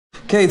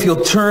Okay, if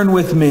you'll turn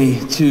with me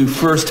to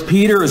 1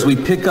 Peter as we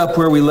pick up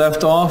where we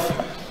left off.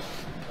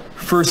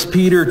 1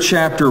 Peter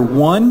chapter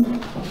 1.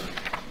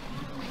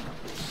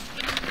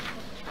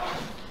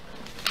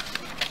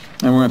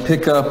 And we're going to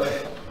pick up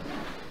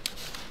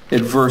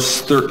at verse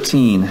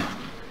 13.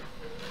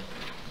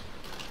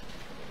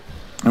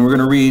 And we're going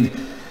to read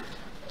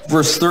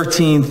verse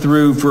 13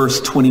 through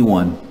verse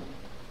 21.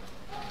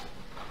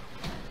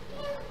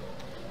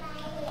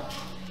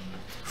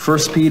 1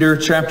 Peter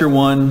chapter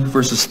 1,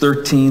 verses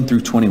 13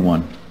 through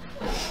 21.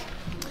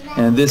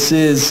 And this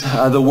is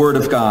the word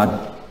of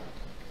God.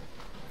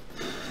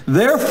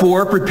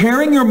 Therefore,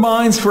 preparing your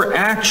minds for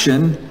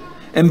action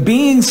and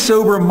being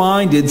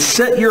sober-minded,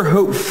 set your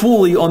hope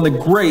fully on the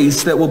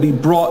grace that will be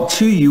brought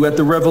to you at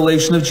the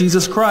revelation of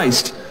Jesus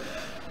Christ.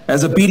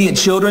 As obedient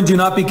children, do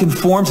not be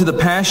conformed to the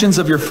passions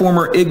of your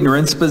former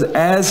ignorance, but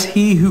as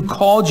he who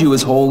called you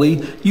is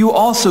holy, you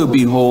also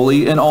be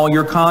holy in all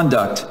your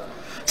conduct.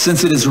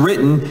 Since it is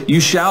written, you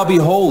shall be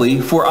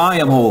holy, for I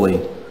am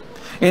holy.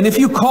 And if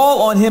you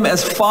call on him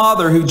as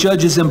Father who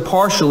judges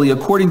impartially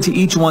according to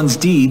each one's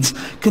deeds,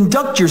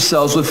 conduct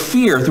yourselves with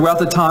fear throughout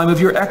the time of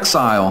your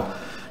exile,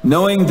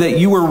 knowing that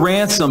you were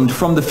ransomed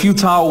from the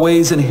futile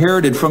ways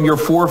inherited from your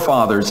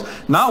forefathers,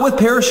 not with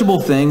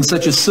perishable things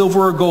such as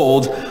silver or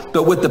gold,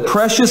 but with the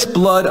precious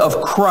blood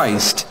of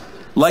Christ,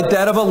 like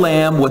that of a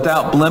lamb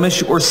without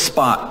blemish or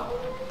spot.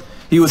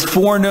 He was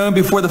foreknown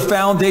before the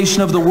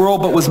foundation of the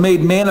world, but was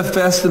made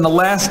manifest in the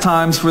last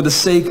times for the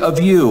sake of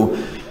you,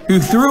 who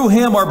through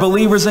him are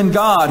believers in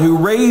God, who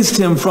raised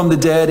him from the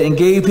dead and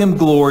gave him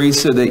glory,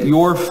 so that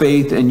your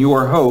faith and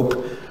your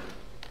hope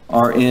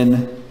are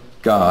in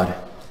God.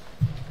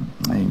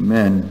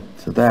 Amen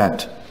to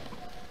that.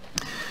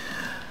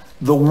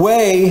 The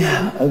way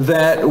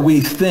that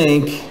we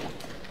think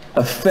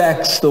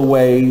affects the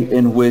way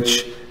in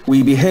which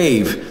we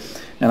behave.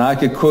 And I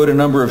could quote a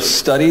number of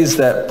studies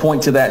that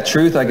point to that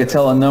truth. I could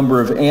tell a number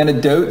of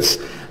anecdotes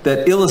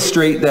that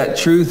illustrate that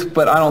truth,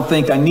 but I don't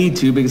think I need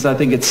to, because I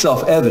think it's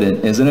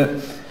self-evident, isn't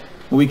it?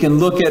 We can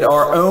look at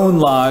our own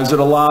lives or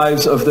the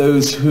lives of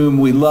those whom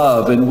we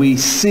love, and we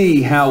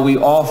see how we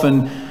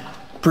often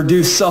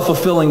produce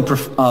self-fulfilling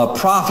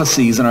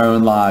prophecies in our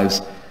own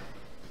lives.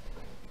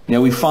 You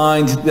know, we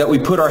find that we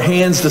put our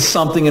hands to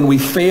something and we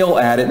fail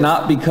at it,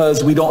 not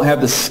because we don't have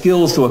the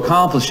skills to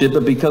accomplish it,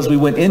 but because we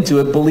went into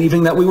it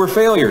believing that we were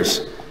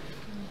failures.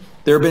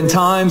 There have been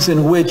times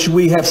in which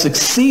we have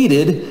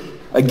succeeded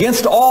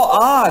against all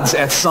odds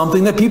at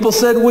something that people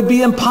said would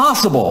be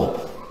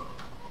impossible.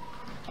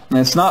 And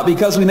it's not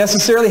because we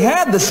necessarily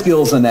had the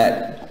skills in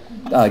that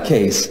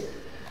case,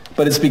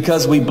 but it's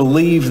because we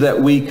believed that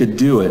we could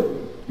do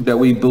it, that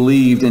we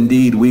believed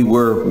indeed we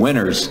were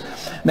winners.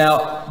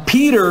 Now,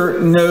 Peter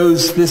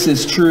knows this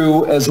is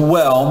true as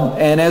well,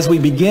 and as we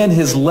begin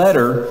his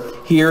letter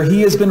here,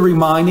 he has been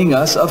reminding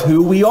us of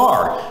who we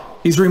are.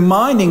 He's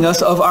reminding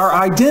us of our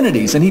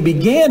identities, and he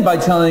began by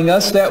telling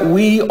us that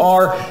we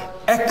are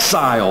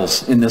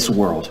exiles in this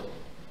world.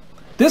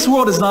 This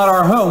world is not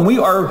our home. We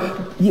are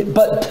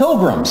but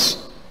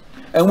pilgrims,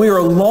 and we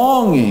are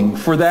longing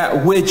for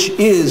that which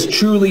is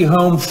truly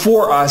home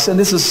for us, and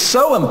this is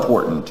so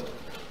important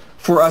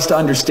for us to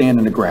understand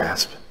and to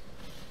grasp.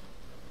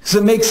 Because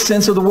it makes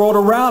sense of the world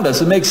around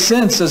us. It makes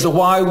sense as to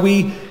why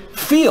we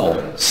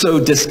feel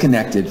so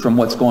disconnected from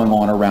what's going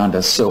on around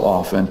us so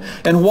often,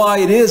 and why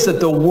it is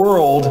that the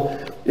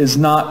world is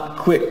not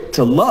quick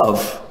to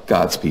love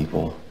God's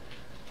people,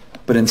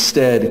 but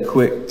instead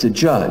quick to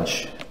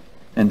judge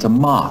and to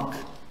mock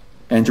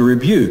and to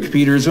rebuke.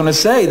 Peter is going to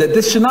say that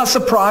this should not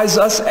surprise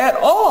us at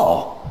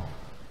all.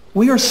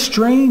 We are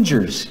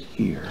strangers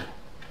here.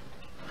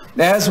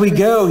 As we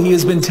go, he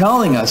has been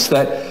telling us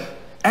that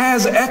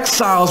as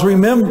exiles, we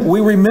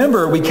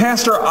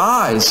cast our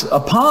eyes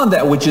upon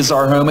that which is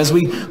our home as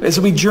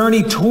we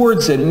journey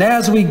towards it. And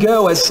as we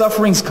go, as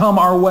sufferings come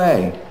our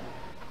way,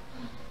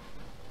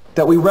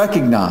 that we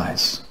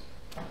recognize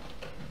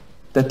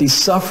that these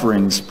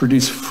sufferings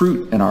produce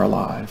fruit in our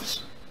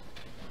lives.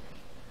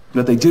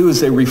 What they do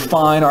is they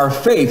refine our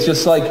faith.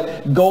 Just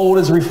like gold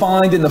is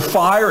refined in the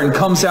fire and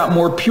comes out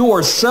more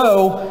pure,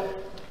 so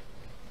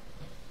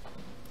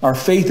our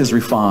faith is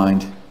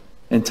refined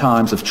in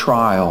times of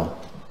trial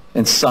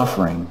and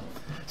suffering.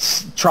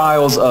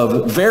 Trials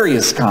of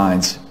various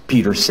kinds,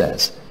 Peter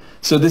says.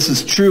 So this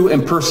is true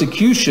in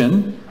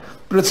persecution,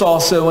 but it's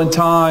also in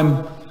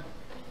time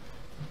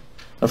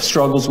of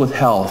struggles with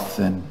health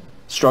and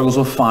struggles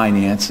with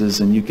finances,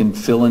 and you can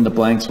fill in the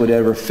blanks,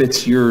 whatever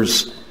fits your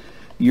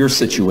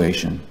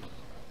situation.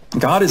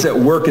 God is at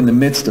work in the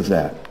midst of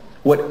that.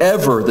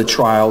 Whatever the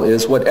trial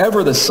is,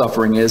 whatever the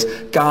suffering is,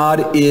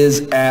 God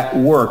is at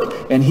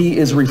work, and he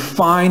is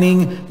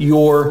refining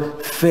your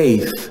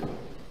faith.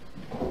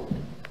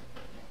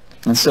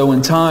 And so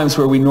in times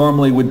where we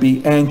normally would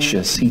be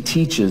anxious, he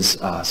teaches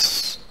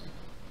us,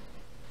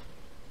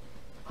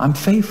 I'm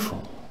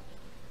faithful.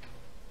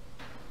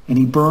 And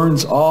he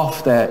burns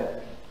off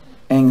that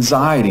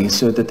anxiety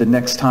so that the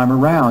next time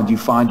around you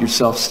find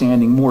yourself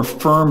standing more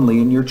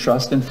firmly in your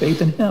trust and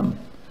faith in him.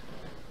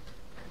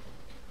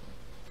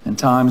 and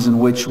times in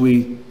which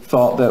we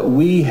thought that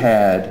we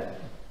had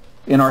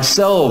in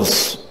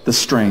ourselves the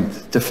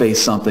strength to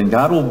face something,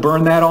 God will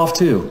burn that off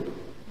too.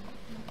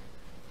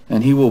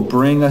 And he will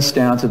bring us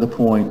down to the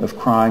point of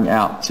crying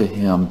out to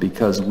him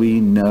because we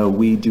know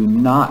we do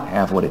not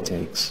have what it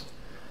takes.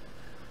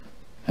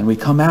 And we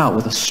come out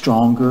with a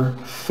stronger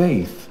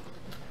faith,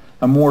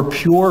 a more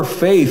pure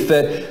faith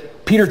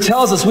that Peter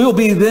tells us we will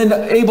be then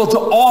able to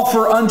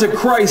offer unto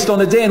Christ on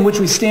the day in which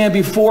we stand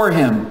before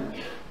him.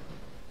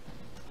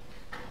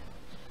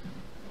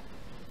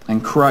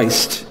 And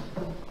Christ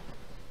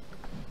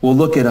will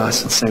look at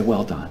us and say,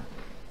 well done.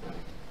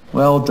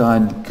 Well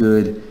done,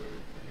 good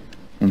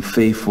and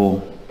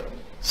faithful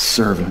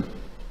servant.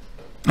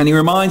 And he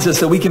reminds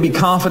us that we can be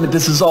confident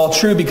this is all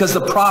true because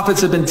the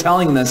prophets have been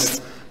telling this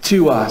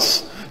to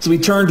us. So we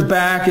turned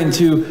back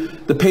into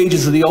the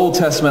pages of the Old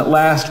Testament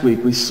last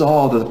week. We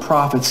saw that the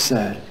prophets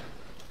said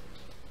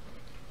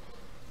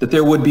that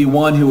there would be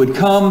one who would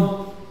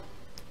come,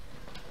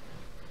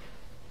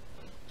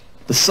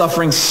 the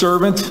suffering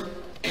servant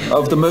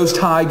of the Most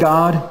High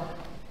God,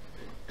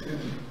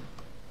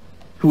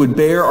 who would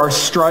bear our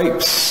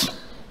stripes.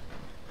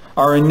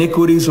 Our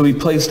iniquities will be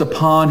placed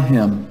upon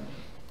him.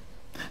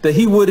 That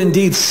he would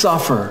indeed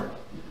suffer,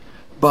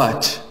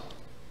 but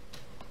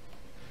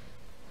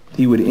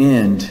he would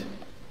end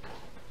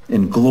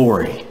in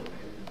glory.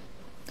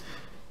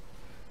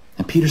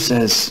 And Peter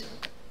says,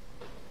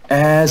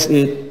 as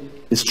it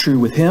is true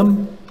with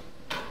him,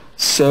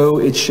 so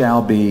it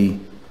shall be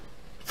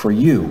for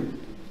you.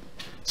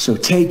 So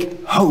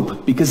take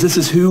hope, because this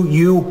is who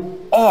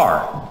you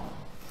are.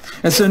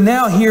 And so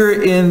now here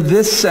in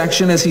this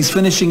section, as he's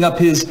finishing up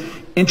his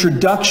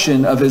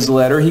introduction of his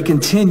letter, he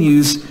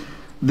continues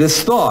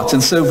this thought.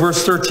 And so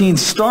verse 13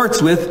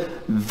 starts with,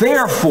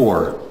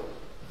 therefore.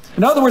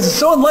 In other words,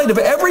 so in light of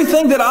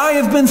everything that I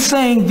have been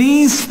saying,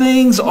 these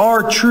things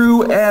are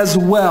true as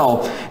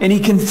well. And he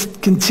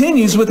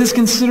continues with his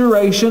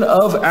consideration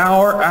of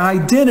our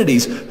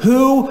identities.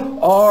 Who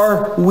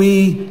are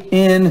we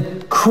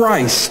in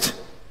Christ?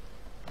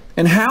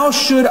 And how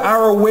should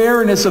our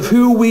awareness of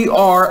who we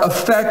are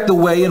affect the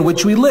way in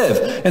which we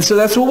live? And so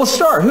that's where we'll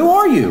start. Who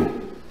are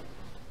you?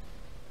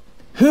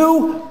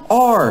 Who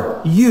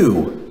are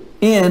you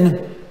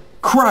in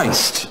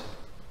Christ?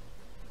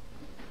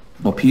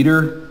 Well,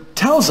 Peter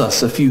tells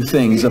us a few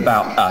things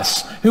about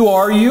us. Who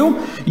are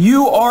you?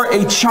 You are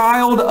a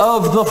child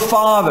of the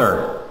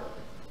Father.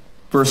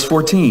 Verse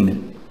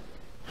 14.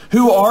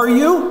 Who are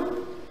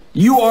you?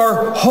 You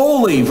are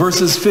holy.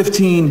 Verses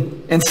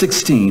 15 and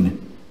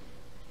 16.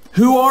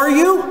 Who are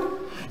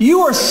you? You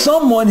are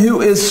someone who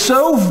is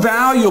so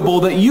valuable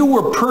that you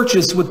were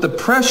purchased with the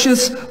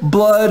precious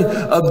blood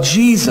of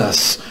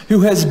Jesus,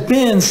 who has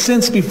been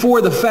since before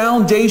the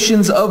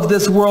foundations of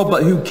this world,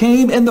 but who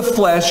came in the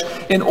flesh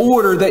in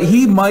order that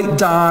he might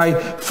die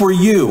for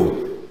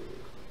you.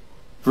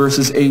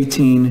 Verses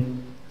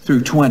 18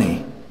 through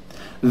 20.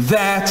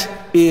 That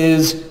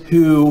is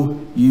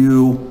who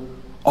you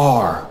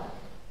are.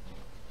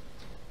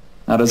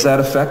 Now, does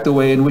that affect the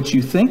way in which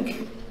you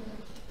think?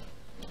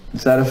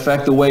 Does that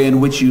affect the way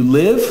in which you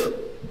live?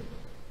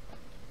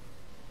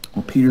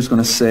 Well, Peter's going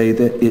to say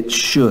that it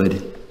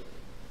should.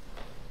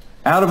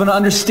 Out of an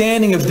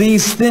understanding of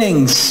these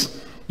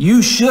things,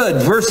 you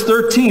should, verse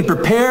 13,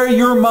 prepare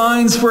your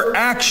minds for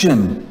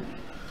action.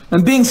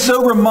 And being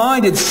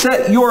sober-minded,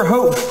 set your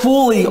hope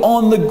fully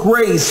on the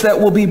grace that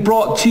will be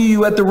brought to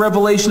you at the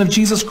revelation of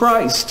Jesus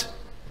Christ.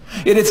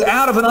 It is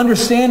out of an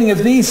understanding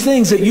of these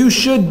things that you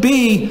should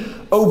be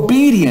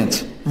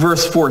obedient,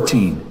 verse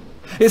 14.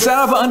 It's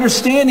out of an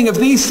understanding of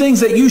these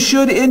things that you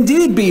should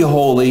indeed be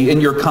holy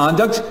in your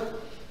conduct,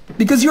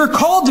 because you're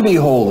called to be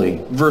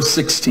holy, verse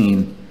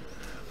 16.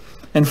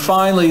 And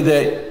finally,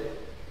 that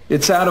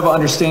it's out of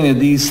understanding of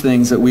these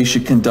things that we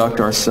should conduct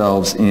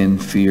ourselves in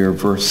fear,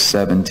 verse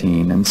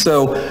 17. And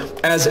so,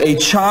 as a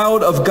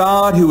child of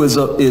God who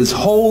is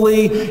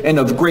holy and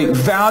of great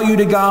value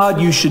to God,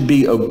 you should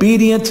be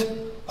obedient,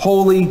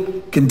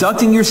 holy,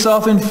 conducting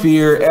yourself in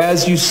fear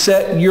as you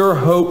set your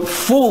hope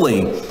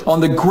fully on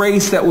the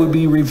grace that will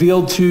be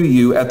revealed to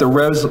you at the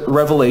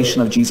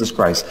revelation of Jesus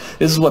Christ.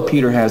 This is what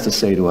Peter has to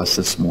say to us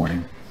this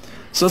morning.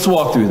 So let's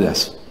walk through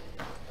this.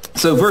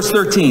 So verse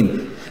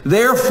 13,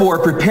 therefore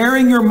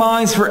preparing your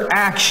minds for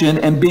action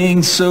and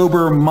being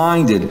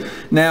sober-minded.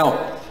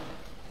 Now,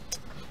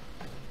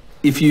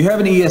 if you have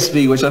an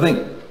ESV, which I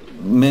think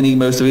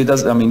most of it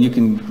does, I mean, you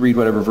can read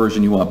whatever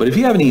version you want. But if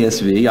you have an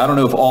ESV, I don't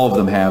know if all of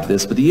them have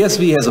this, but the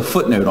ESV has a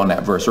footnote on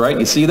that verse, right?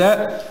 You see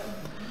that?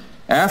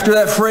 After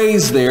that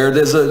phrase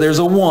there's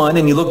a 1,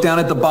 and you look down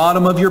at the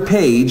bottom of your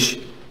page,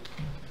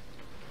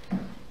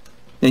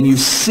 and you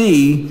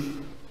see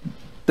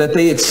that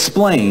they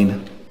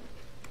explain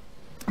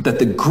that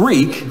the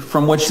Greek,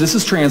 from which this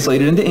is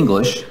translated into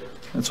English,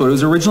 that's what it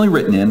was originally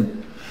written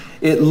in,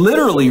 it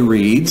literally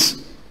reads,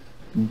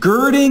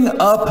 girding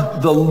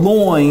up the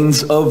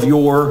loins of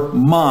your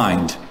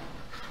mind.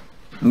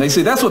 And they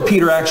say that's what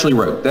Peter actually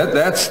wrote.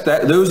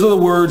 Those are the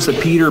words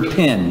that Peter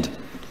penned.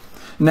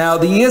 Now,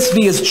 the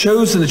ESV has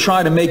chosen to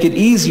try to make it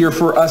easier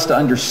for us to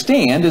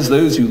understand, as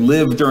those who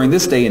live during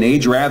this day and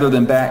age rather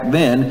than back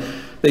then.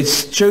 They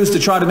chose to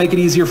try to make it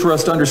easier for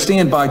us to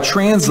understand by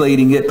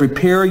translating it,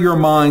 prepare your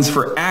minds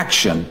for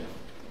action,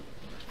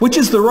 which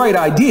is the right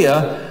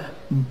idea,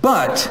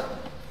 but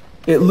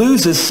it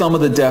loses some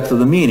of the depth of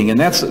the meaning. And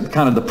that's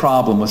kind of the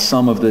problem with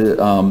some of the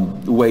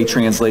way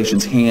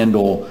translations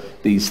handle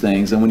these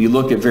things. And when you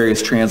look at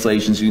various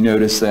translations, you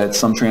notice that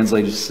some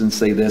translations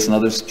say this and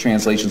other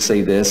translations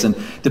say this. And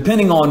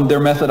depending on their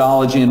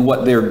methodology and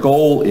what their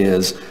goal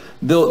is,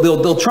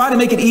 they'll try to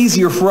make it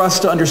easier for us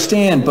to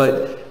understand.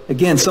 But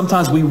again,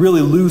 sometimes we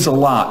really lose a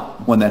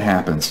lot when that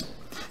happens.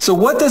 So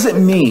what does it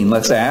mean,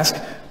 let's ask,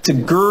 to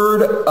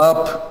gird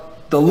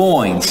up the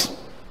loins?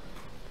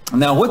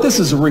 Now, what this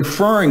is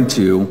referring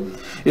to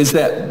is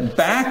that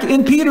back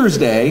in Peter's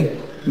day,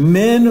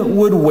 men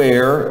would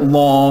wear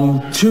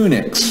long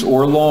tunics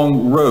or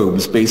long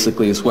robes,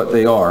 basically is what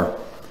they are.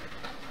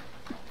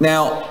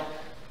 Now,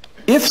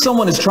 if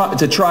someone is trying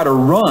to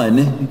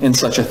run in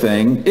such a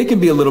thing, it can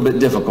be a little bit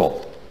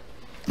difficult.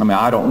 I mean,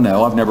 I don't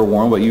know. I've never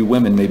worn, but you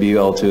women may be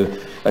able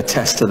to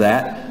attest to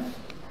that.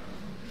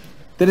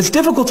 That it's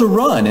difficult to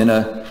run in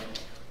a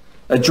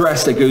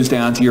dress that goes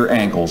down to your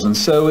ankles. And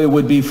so it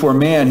would be for a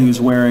man who's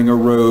wearing a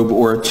robe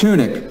or a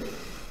tunic.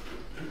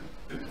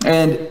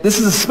 And this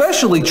is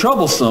especially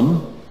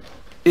troublesome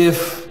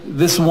if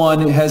this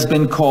one has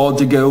been called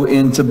to go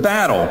into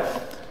battle.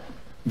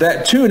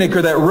 That tunic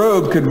or that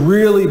robe could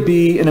really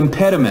be an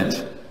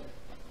impediment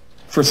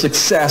for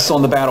success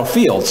on the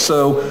battlefield.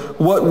 So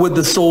what would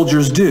the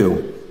soldiers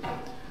do?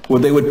 Well,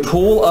 they would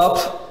pull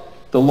up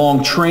the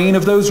long train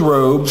of those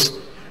robes,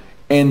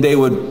 and they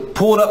would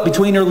pull it up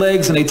between their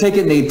legs, and they'd take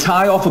it and they'd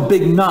tie off a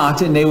big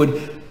knot, and they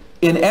would,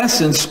 in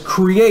essence,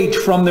 create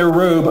from their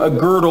robe a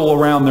girdle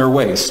around their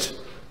waist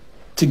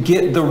to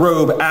get the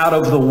robe out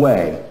of the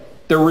way.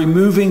 They're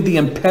removing the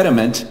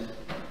impediment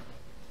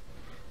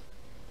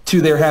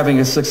to their having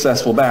a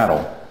successful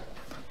battle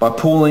by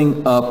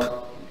pulling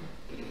up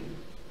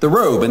the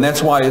robe. And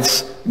that's why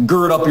it's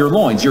gird up your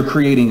loins. You're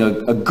creating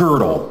a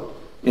girdle,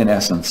 in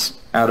essence,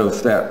 out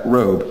of that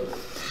robe.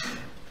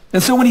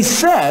 And so when he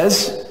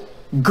says,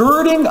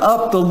 girding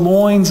up the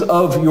loins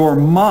of your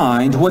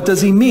mind, what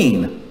does he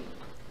mean?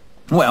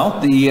 Well,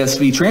 the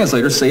ESV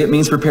translators say it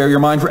means prepare your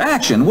mind for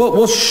action.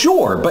 Well,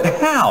 sure, but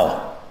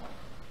how?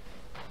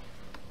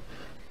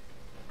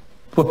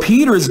 What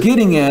Peter is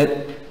getting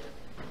at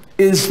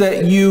is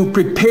that you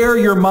prepare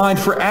your mind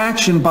for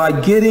action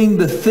by getting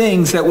the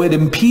things that would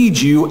impede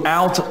you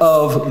out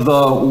of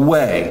the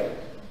way.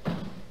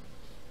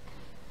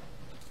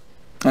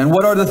 And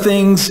what are the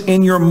things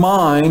in your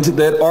mind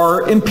that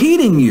are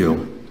impeding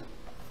you?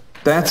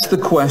 That's the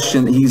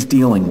question he's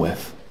dealing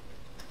with.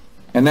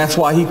 And that's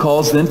why he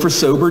calls then for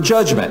sober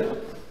judgment.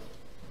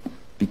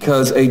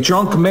 Because a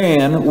drunk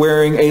man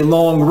wearing a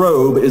long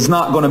robe is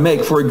not going to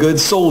make for a good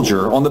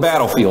soldier on the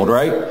battlefield,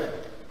 right?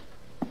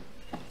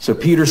 So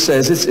Peter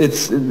says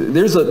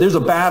there's a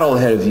battle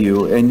ahead of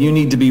you, and you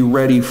need to be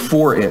ready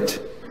for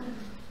it.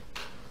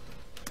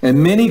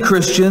 And many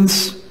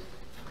Christians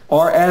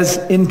are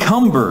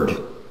encumbered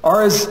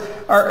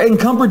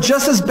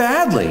just as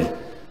badly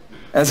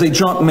as a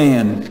drunk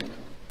man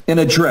in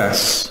a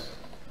dress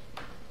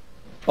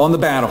on the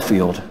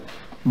battlefield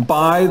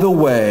by the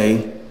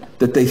way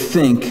that they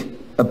think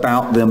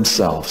about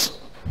themselves.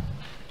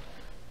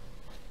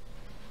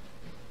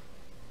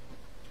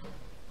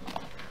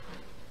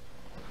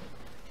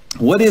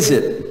 What is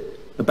it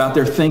about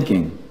their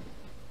thinking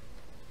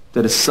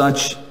that is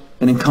such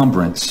an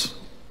encumbrance?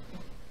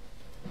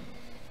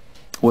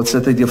 Well, it's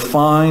that they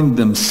define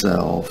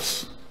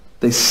themselves.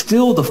 They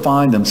still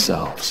define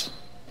themselves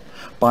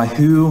by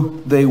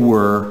who they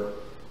were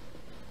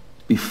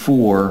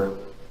before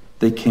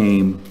they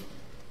came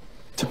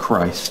to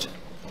Christ.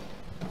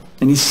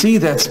 And you see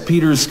that's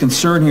Peter's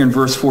concern here in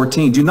verse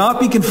 14. Do not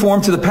be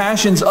conformed to the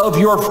passions of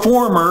your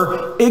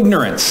former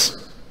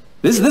ignorance.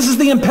 This is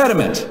the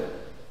impediment.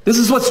 This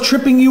is what's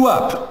tripping you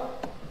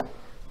up.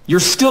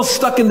 You're still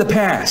stuck in the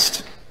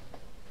past.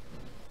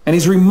 And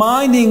he's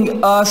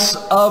reminding us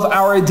of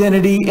our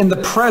identity in the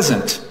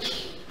present.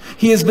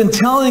 He has been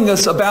telling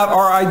us about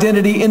our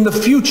identity in the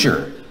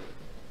future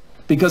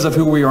because of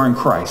who we are in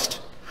Christ.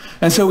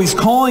 And so he's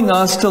calling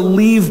us to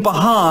leave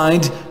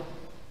behind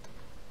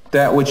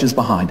that which is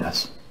behind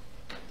us.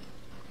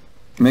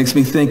 It makes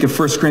me think of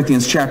 1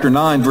 Corinthians chapter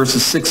 9,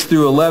 verses 6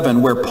 through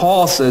 11, where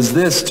Paul says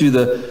this to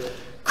the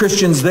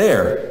Christians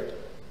there.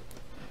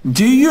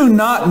 Do you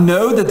not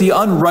know that the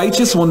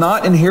unrighteous will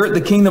not inherit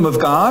the kingdom of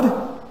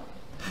God?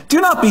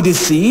 Do not be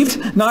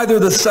deceived. Neither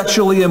the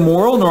sexually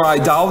immoral, nor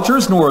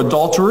idolaters, nor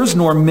adulterers,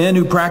 nor men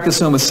who practice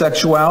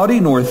homosexuality,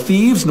 nor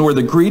thieves, nor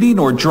the greedy,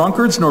 nor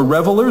drunkards, nor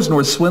revelers,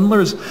 nor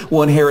swindlers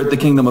will inherit the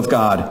kingdom of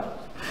God.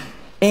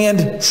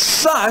 And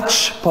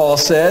such, Paul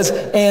says,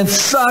 and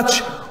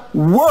such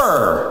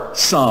were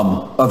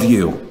some of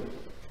you.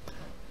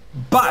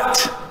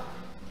 But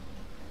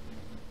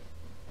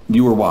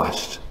you were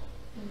washed.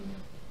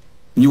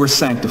 You were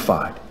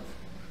sanctified.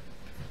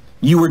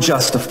 You were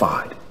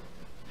justified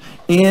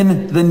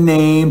in the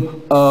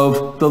name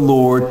of the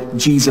Lord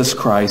Jesus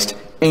Christ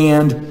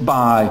and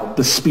by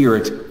the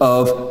Spirit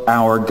of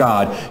our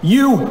God.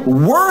 You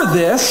were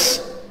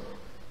this,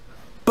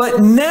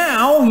 but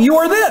now you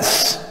are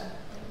this.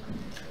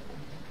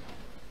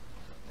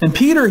 And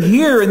Peter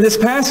here in this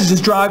passage is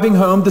driving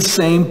home the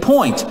same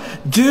point.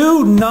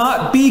 Do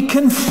not be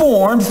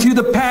conformed to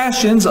the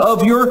passions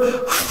of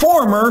your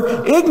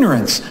former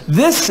ignorance.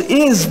 This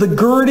is the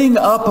girding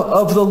up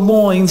of the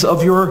loins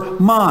of your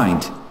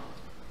mind.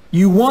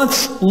 You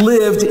once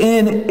lived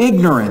in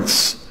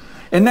ignorance,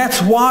 and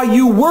that's why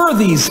you were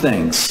these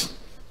things.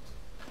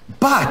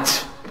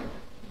 But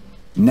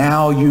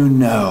now you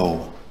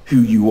know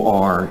who you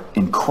are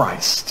in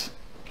Christ.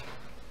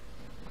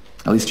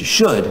 At least you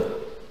should.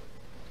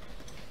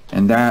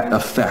 And that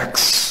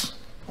affects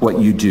what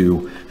you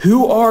do.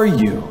 Who are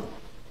you?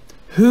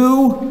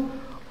 Who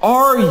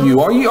are you?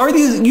 Are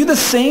you the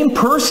same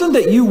person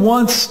that you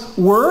once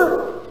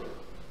were?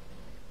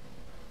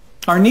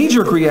 Our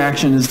knee-jerk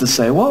reaction is to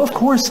say, well, of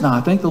course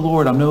not. Thank the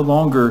Lord, I'm no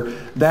longer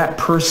that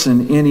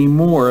person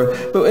anymore.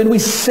 But when we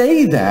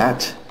say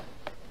that,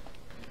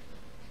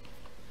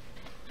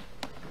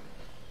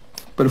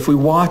 but if we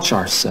watch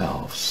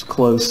ourselves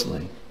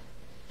closely,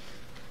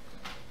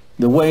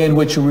 the way in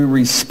which we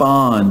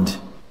respond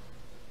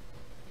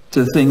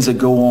to the things that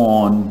go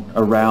on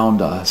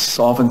around us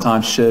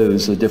oftentimes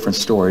shows a different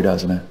story,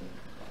 doesn't it?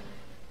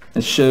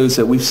 It shows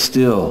that we're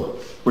still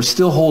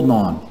holding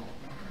on.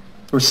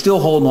 We're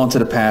still holding on to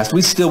the past.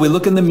 We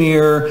look in the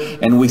mirror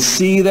and we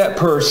see that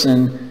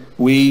person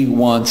we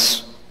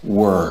once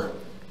were.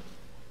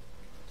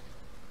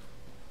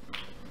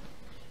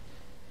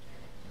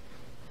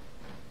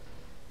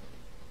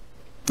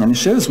 And it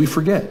shows we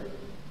forget.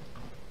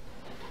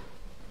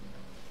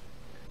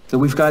 That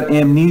we've got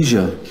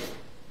amnesia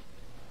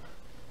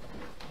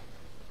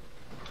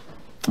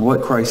of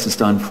what Christ has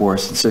done for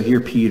us. And so here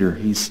Peter,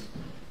 he's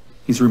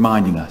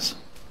reminding us.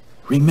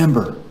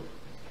 Remember.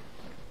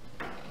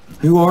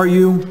 Who are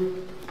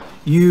you?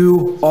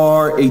 You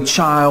are a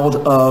child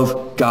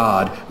of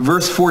God.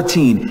 Verse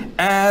 14,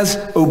 as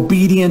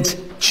obedient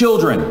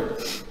children.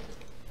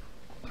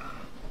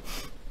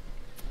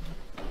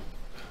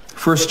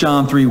 1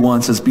 John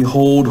 3:1 says,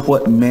 behold,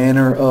 what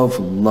manner of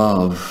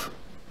love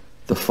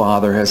the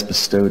Father has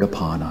bestowed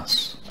upon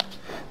us,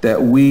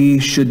 that we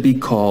should be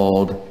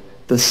called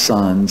the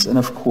sons. And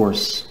of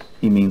course,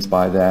 he means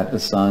by that the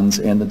sons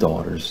and the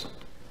daughters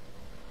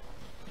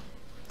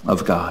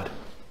of God.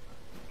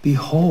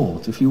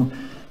 Behold, if you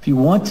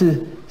want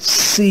to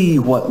see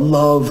what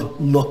love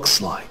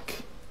looks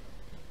like,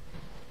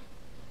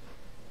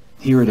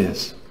 here it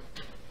is.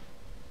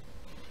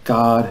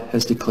 God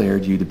has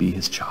declared you to be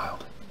his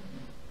child.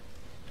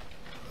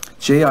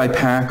 J.I.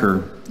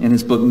 Packer, in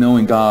his book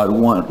Knowing God,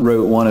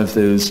 wrote one of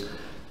those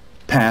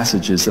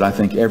passages that I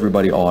think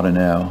everybody ought to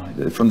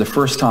know. From the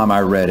first time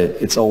I read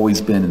it, it's always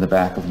been in the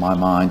back of my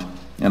mind.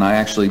 And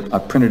I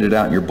printed it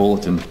out in your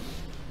bulletin.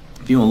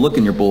 If you want to look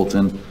in your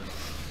bulletin,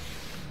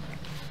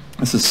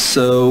 this is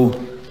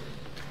so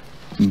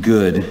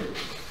good.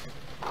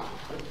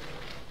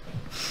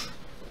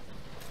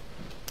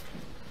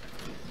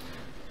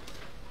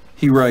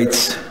 He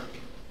writes,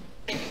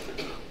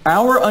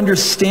 our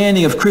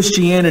understanding of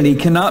Christianity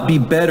cannot be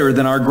better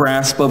than our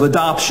grasp of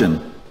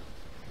adoption.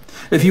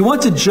 If you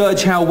want to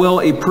judge how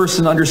well a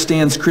person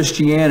understands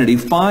Christianity,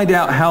 find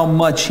out how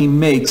much he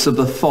makes of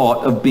the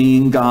thought of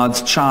being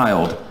God's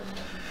child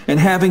and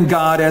having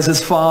God as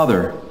his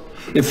father.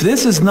 If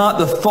this is not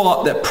the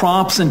thought that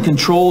prompts and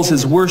controls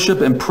his worship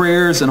and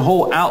prayers and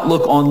whole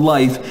outlook on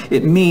life,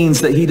 it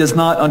means that he does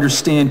not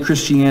understand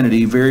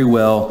Christianity very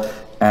well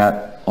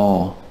at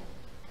all.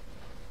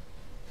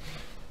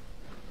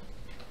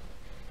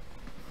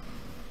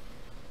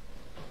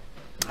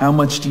 How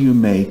much do you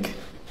make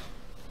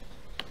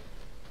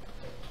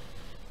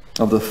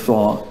of the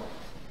thought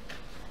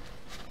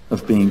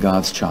of being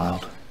God's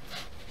child?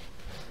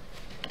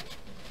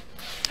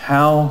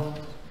 How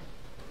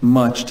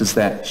much does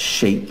that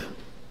shape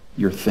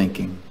your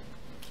thinking?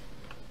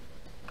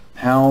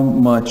 How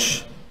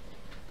much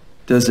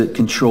does it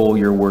control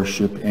your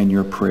worship and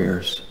your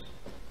prayers?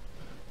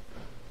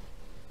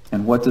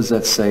 And what does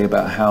that say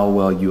about how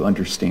well you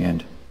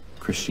understand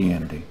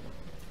Christianity?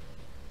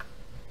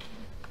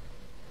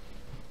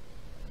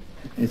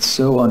 It's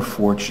so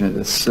unfortunate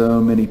that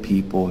so many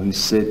people who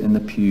sit in the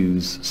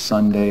pews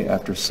Sunday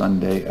after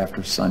Sunday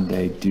after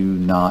Sunday do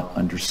not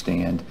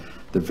understand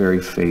the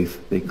very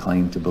faith they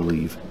claim to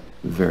believe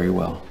very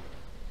well.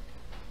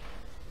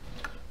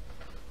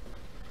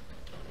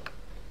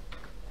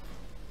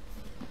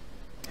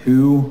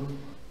 Who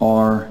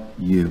are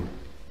you?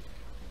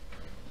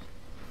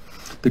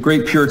 The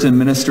great Puritan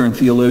minister and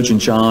theologian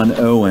John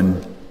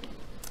Owen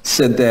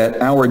said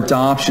that our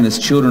adoption as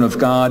children of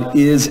God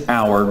is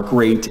our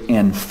great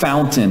and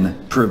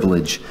fountain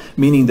privilege,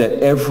 meaning that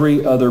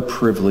every other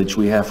privilege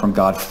we have from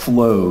God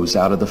flows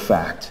out of the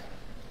fact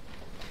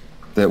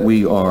that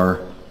we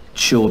are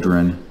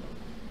children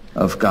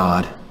of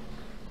God.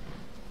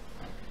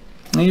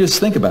 And you just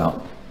think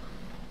about,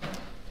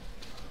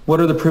 What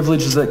are the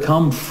privileges that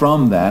come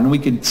from that? And we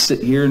could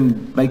sit here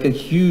and make a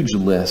huge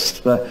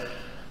list, but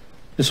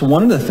just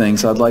one of the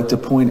things I'd like to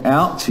point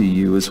out to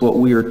you is what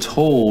we are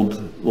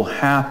told will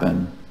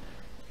happen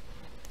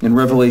in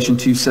Revelation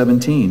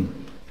 2:17.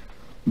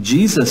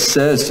 Jesus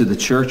says to the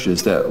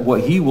churches that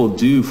what he will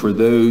do for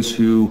those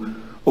who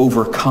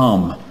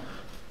overcome,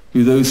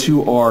 those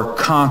who are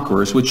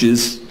conquerors, which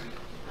is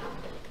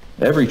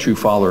every true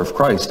follower of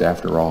Christ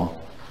after all.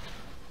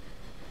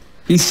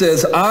 He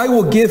says, I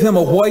will give him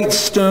a white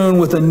stone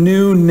with a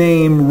new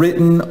name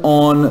written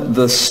on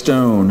the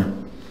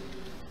stone.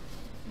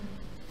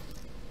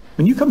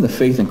 When you come to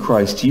faith in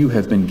Christ, you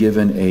have been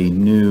given a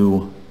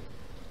new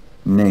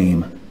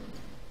name.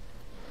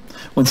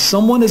 When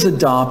someone is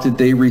adopted,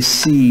 they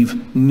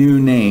receive new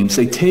names.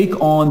 They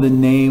take on the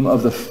name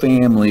of the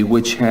family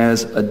which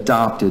has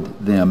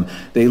adopted them.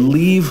 They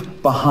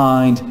leave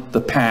behind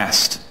the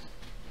past.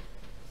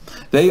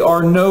 They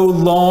are no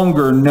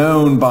longer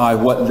known by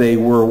what they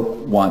were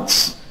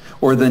once,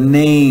 or the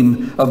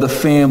name of the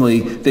family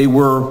they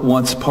were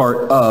once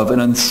part of.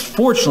 And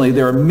unfortunately,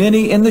 there are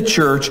many in the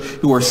church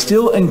who are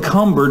still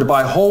encumbered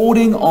by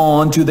holding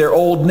on to their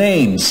old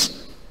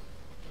names,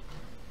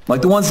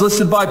 like the ones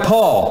listed by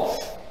Paul: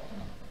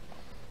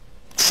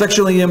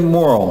 sexually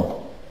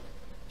immoral,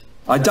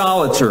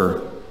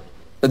 idolater,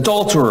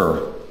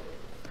 adulterer,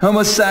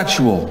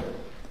 homosexual,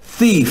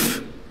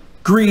 thief,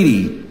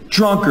 greedy,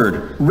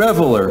 drunkard,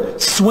 reveler,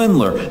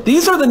 swindler.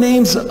 These are the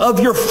names of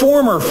your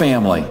former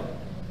family.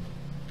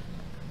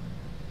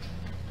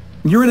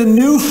 You're in a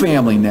new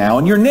family now,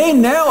 and your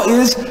name now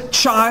is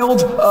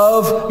child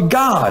of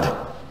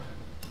God.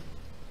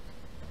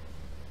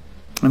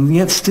 And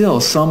yet still,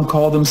 some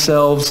call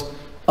themselves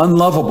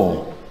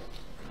unlovable,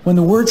 when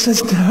the Word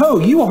says, no,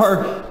 you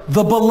are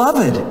the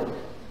beloved.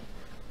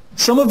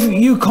 Some of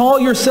you call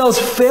yourselves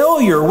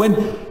failure, when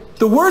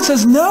the Word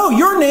says, no,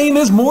 your name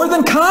is more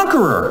than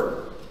conqueror.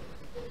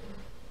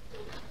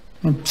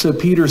 And so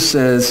Peter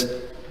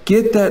says,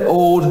 get that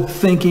old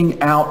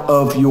thinking out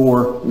of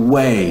your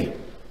way.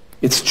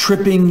 It's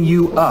tripping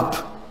you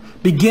up.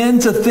 Begin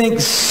to think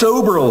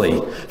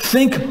soberly.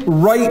 Think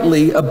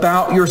rightly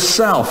about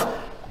yourself.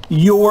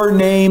 Your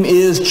name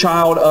is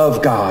child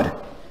of God.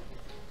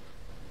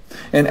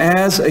 And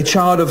as a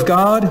child of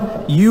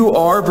God, you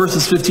are,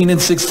 verses 15 and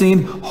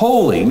 16,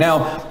 holy.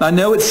 Now, I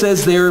know it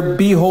says there,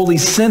 be holy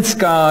since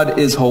God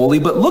is holy,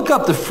 but look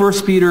up to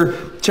 1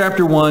 Peter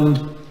chapter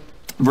 1,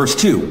 verse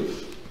 2.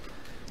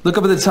 Look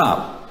up at the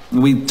top.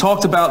 We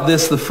talked about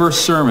this the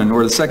first sermon,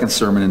 or the second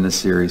sermon in this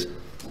series.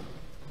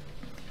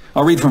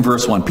 I'll read from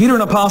verse 1. Peter,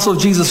 an apostle of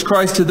Jesus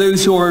Christ, to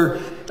those who are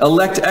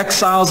elect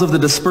exiles of the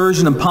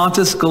dispersion in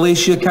Pontus,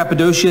 Galatia,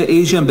 Cappadocia,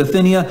 Asia, and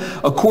Bithynia,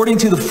 according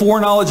to the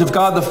foreknowledge of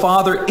God the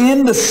Father,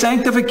 in the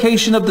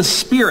sanctification of the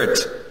Spirit,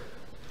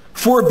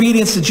 for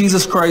obedience to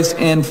Jesus Christ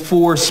and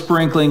for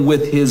sprinkling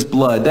with his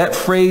blood. That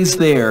phrase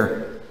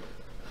there,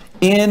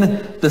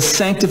 in the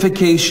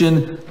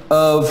sanctification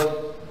of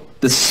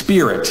the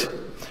Spirit.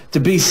 To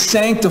be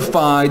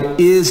sanctified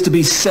is to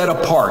be set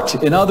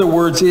apart. In other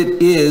words,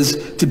 it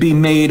is to be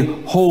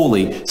made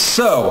holy.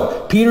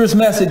 So, Peter's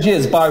message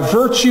is, by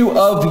virtue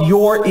of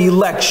your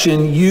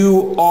election,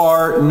 you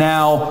are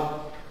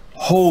now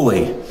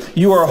holy.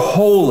 You are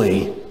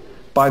holy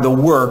by the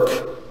work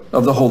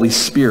of the Holy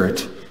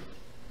Spirit.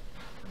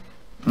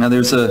 Now,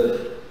 there's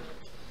a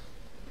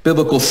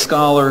biblical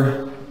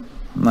scholar,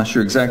 I'm not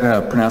sure exactly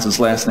how to pronounce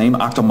his last name,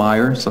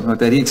 Octomeyer, something like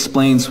that. He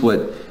explains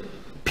what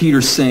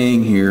Peter's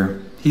saying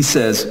here.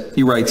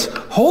 He writes,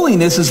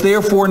 holiness is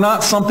therefore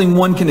not something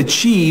one can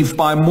achieve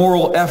by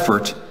moral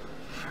effort.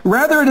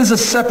 Rather, it is a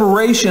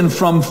separation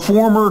from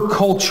former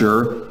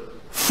culture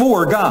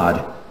for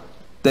God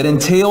that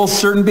entails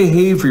certain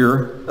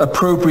behavior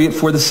appropriate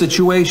for the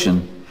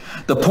situation.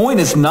 The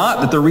point is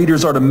not that the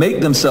readers are to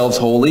make themselves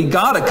holy.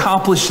 God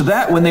accomplished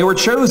that when they were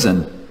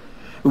chosen.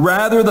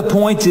 Rather, the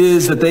point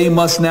is that they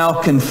must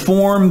now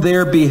conform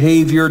their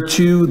behavior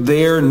to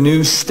their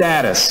new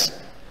status.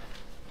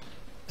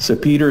 So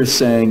Peter is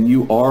saying,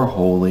 you are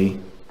holy.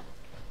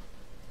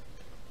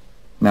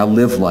 Now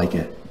live like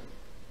it.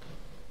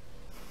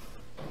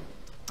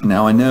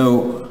 Now I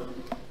know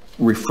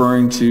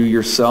referring to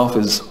yourself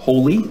as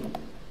holy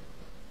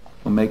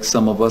will make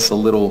some of us a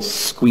little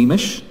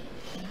squeamish.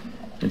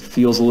 It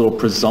feels a little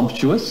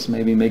presumptuous,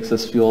 maybe makes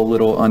us feel a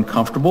little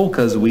uncomfortable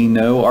because we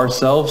know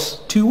ourselves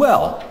too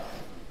well.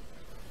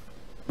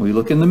 We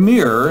look in the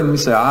mirror and we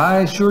say,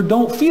 I sure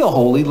don't feel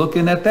holy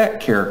looking at that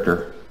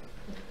character.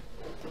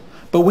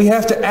 But we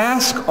have to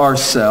ask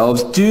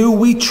ourselves, do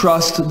we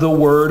trust the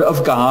Word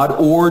of God,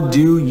 or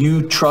do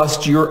you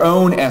trust your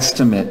own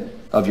estimate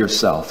of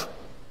yourself?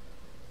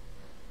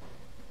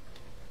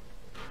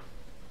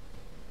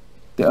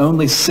 The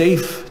only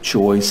safe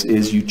choice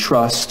is you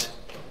trust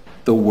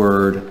the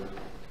Word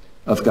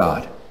of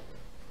God.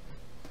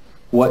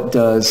 What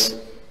does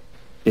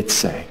it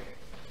say?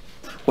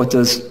 What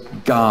does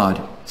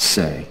God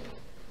say?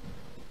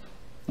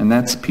 And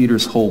that's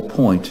Peter's whole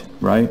point,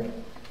 right?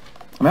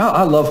 I mean,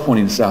 I love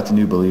pointing this out to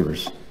new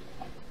believers,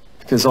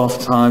 because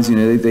oftentimes,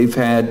 they've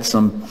had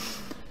some,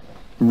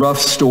 rough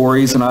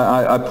stories, and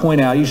I point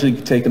out, I usually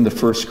take them to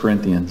 1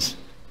 Corinthians.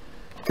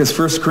 Because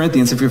 1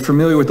 Corinthians, if you're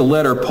familiar with the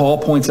letter, Paul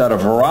points out a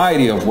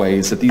variety of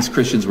ways that these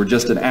Christians were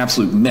just an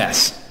absolute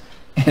mess.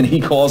 And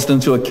he calls them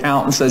to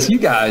account and says, you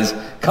guys,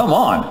 come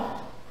on.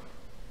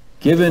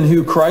 Given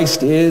who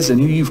Christ is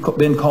and who you've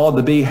been called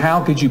to be,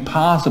 how could you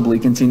possibly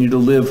continue to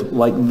live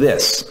like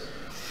this?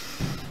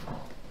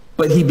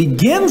 But he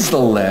begins the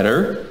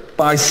letter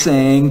by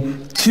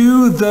saying,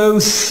 to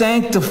those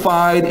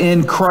sanctified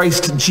in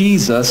Christ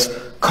Jesus,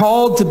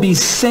 called to be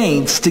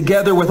saints,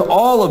 together with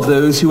all of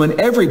those who in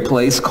every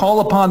place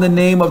call upon the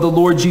name of the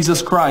Lord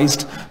Jesus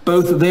Christ,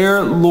 both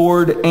their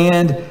Lord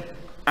and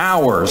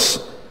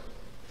ours.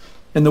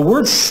 And the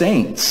word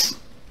saints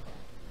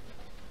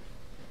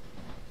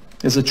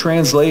is a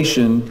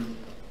translation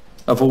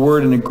of a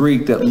word in the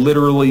Greek that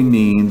literally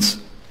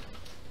means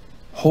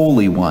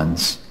holy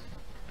ones.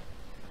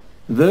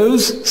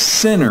 Those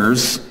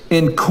sinners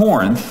in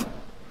Corinth,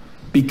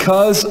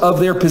 because of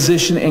their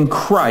position in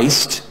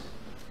Christ,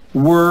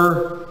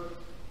 were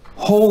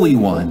holy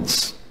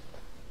ones.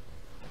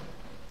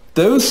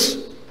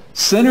 Those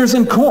sinners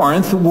in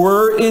Corinth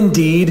were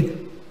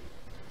indeed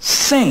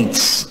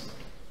saints.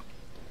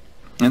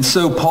 And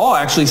so Paul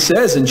actually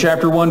says in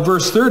chapter 1,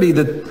 verse 30,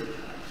 that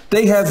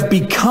they have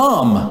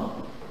become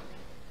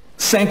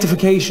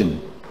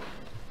sanctification.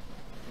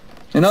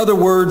 In other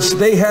words,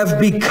 they have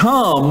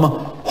become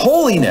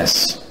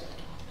holiness.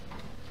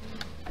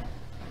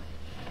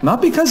 Not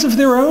because of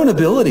their own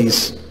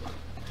abilities,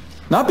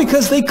 not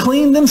because they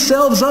cleaned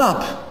themselves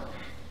up,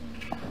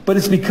 but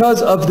it's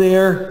because of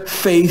their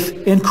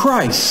faith in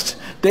Christ.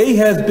 They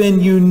have been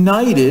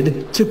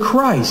united to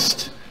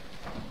Christ.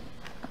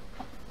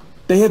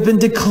 They have been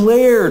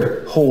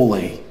declared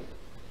holy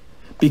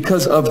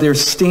because of their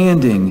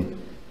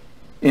standing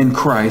in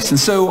Christ. And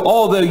so,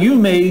 although you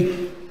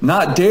may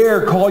not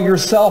dare call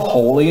yourself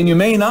holy, and you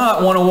may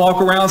not want to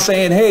walk around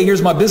saying, hey,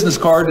 here's my business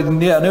card,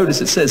 and yeah,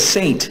 notice it says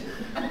saint,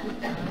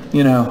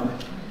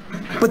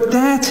 but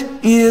that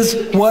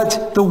is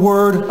what the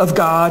Word of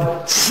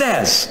God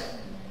says.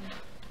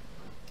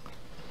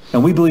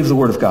 And we believe the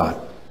Word of God.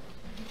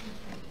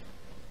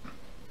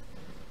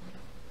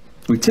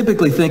 We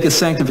typically think of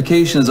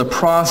sanctification as a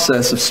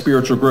process of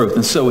spiritual growth,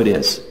 and so it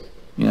is.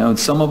 And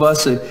some of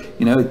us,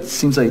 it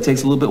seems like it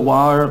takes a little bit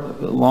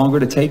longer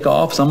to take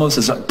off. Some of us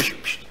is like,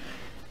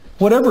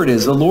 whatever it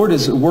is, the Lord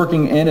is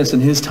working in us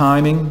in His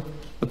timing,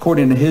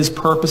 according to His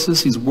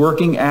purposes. He's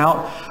working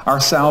out our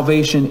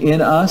salvation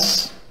in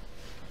us.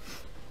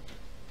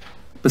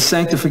 But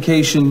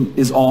sanctification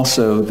is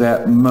also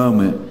that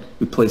moment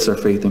we place our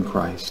faith in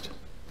Christ.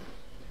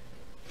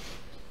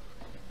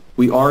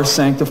 We are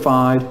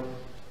sanctified.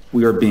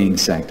 We are being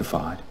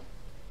sanctified.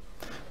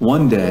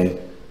 One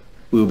day,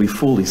 we will be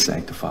fully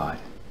sanctified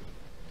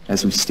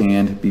as we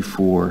stand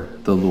before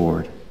the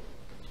Lord.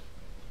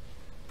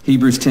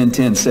 Hebrews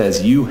 10:10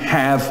 says, you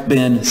have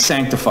been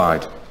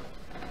sanctified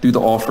through the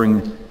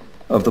offering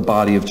of the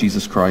body of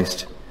Jesus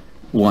Christ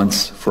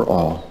once for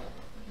all.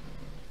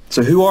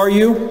 So who are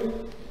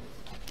you?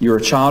 You're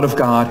a child of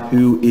God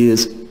who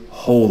is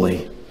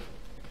holy.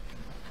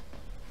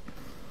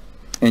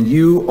 And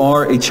you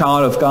are a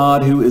child of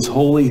God who is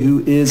holy,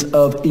 who is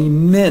of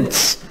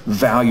immense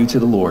value to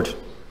the Lord.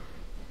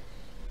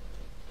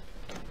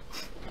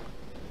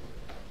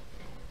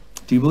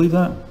 Do you believe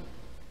that?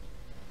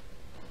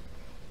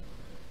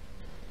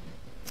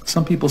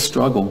 Some people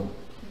struggle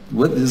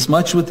with as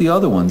much with the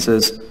other ones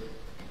as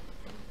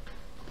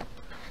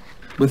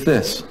with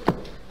this.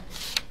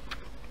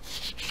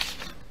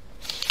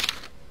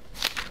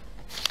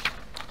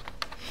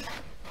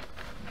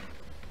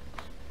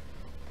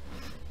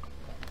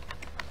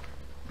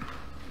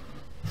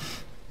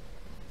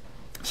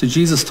 So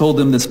Jesus told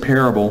them this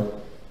parable.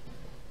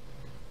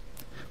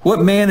 What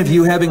man of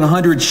you, having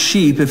 100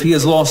 sheep, if he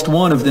has lost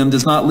one of them,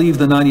 does not leave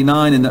the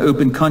 99 in the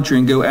open country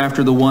and go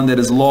after the one that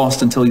is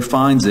lost until he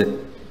finds it?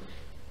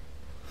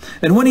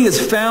 And when he has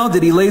found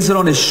it, he lays it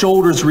on his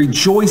shoulders,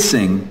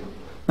 rejoicing.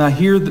 Now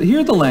hear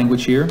the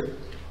language here.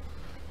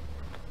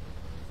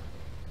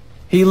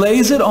 He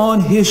lays it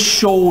on his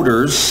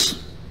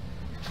shoulders,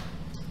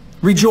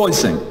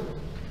 rejoicing.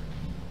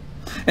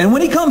 And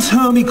when he comes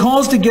home, he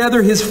calls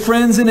together his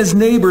friends and his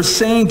neighbors,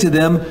 saying to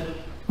them,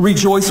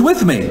 rejoice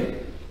with me,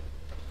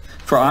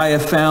 for I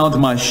have found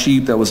my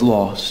sheep that was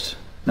lost.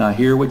 Now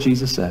hear what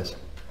Jesus says.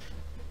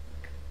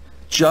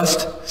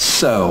 Just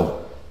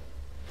so,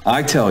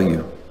 I tell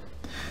you,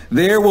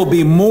 there will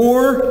be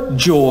more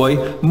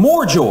joy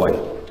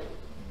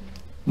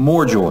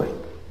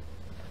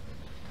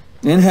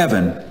in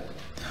heaven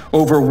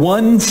over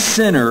one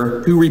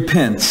sinner who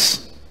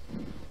repents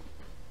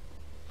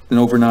than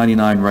over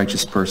 99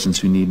 righteous persons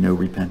who need no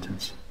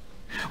repentance.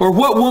 Or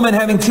what woman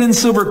having 10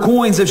 silver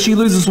coins, if she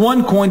loses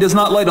one coin, does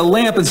not light a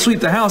lamp and sweep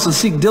the house and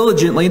seek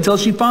diligently until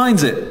she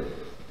finds it?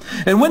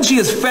 And when she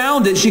has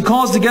found it, she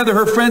calls together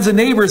her friends and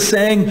neighbors,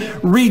 saying,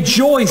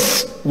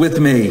 rejoice with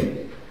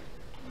me,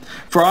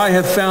 for I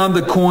have found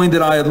the coin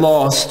that I had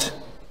lost.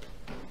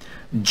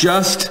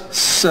 Just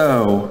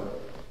so,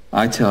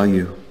 I tell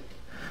you,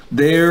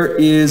 There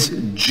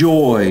is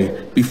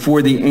joy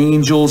before the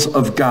angels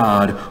of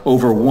God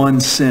over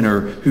one sinner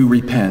who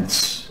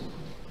repents.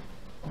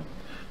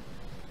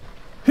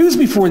 Who's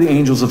before the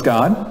angels of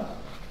God?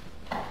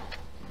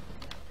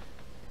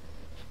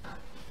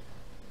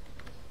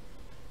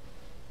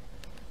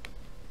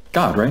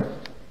 God, right?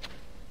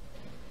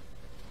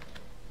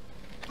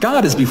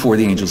 God is before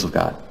the angels of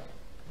God.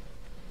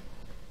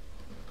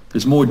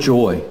 There's more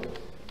joy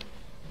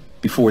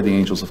before the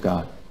angels of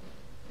God.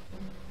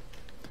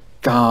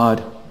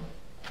 God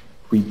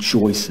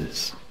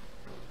rejoices.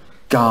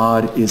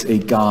 God is a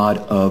God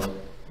of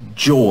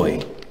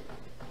joy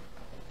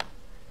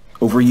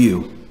over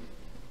you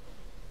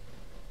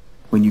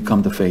when you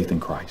come to faith in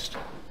Christ.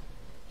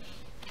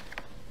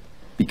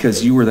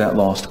 Because you were that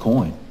lost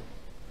coin.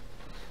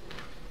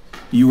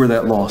 You were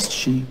that lost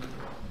sheep.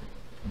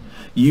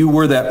 You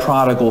were that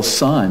prodigal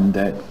son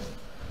that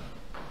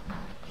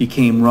he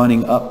came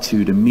running up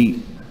to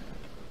meet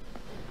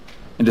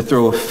and to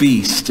throw a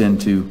feast and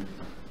to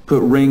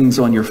put rings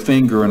on your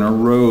finger and a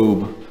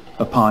robe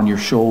upon your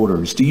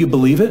shoulders. Do you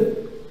believe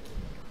it?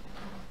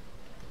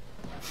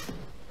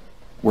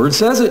 Word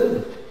says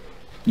it.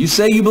 You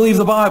say you believe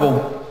the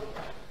Bible.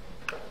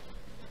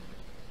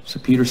 So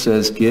Peter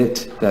says,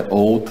 get that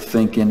old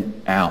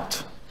thinking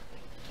out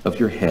of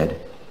your head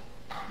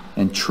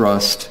and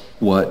trust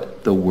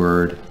what the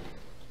Word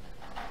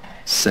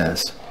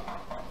says.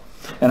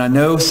 And I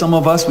know some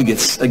of us, we get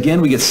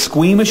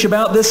squeamish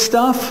about this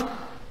stuff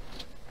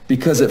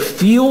because it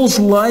feels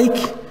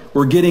like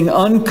we're getting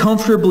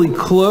uncomfortably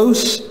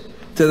close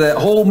to that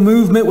whole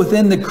movement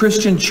within the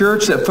Christian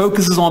church that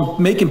focuses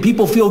on making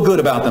people feel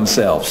good about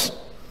themselves.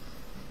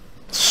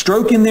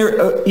 Stroking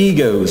their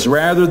egos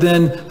rather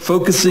than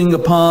focusing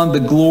upon the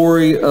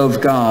glory of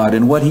God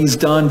and what he's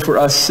done for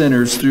us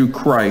sinners through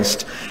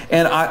Christ.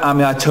 And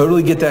I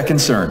totally get that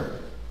concern.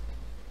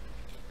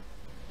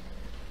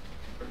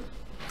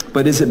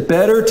 But is it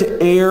better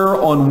to err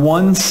on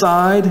one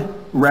side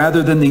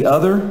rather than the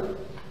other?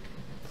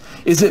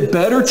 Is it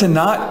better to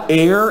not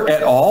err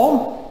at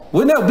all?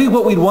 Wouldn't that be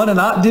what we'd want to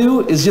not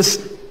do, is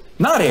just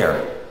not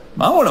err?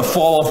 I want to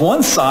fall off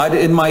one side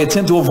in my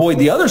attempt to avoid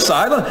the other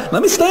side.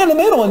 Let me stay in the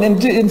middle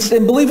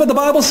and believe what the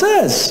Bible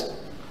says.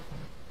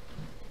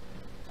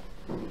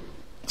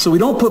 So we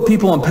don't put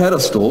people on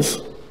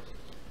pedestals.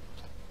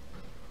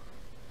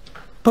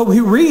 But we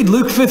read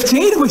Luke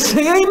 15 and we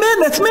say, amen,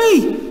 that's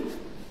me.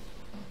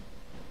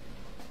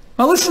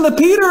 I listen to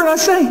Peter and I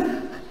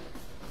say,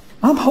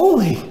 I'm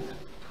holy.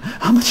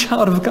 I'm a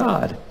child of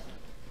God.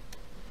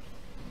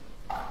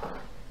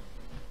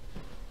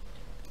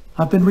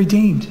 I've been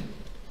redeemed.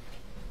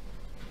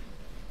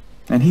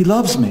 And he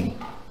loves me.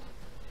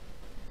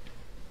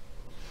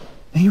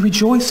 And he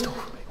rejoiced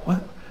over me.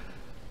 What?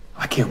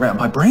 I can't wrap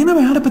my brain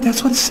around it, but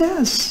that's what it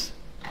says.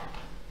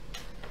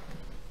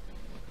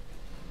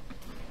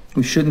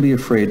 We shouldn't be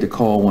afraid to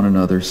call one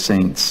another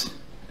saints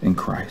in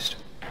Christ.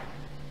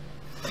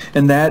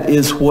 And that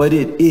is what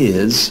it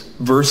is,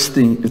 verse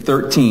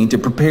 13, to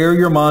prepare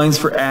your minds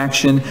for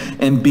action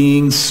and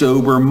being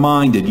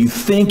sober-minded. You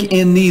think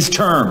in these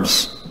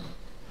terms.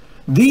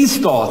 These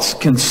thoughts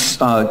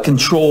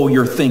control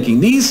your thinking.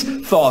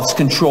 These thoughts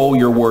control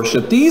your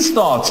worship. These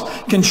thoughts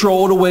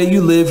control the way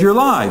you live your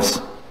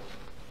lives.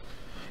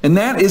 And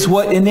that is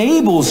what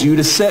enables you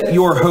to set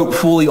your hope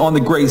fully on the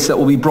grace that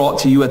will be brought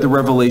to you at the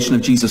revelation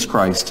of Jesus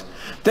Christ.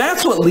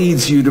 That's what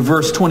leads you to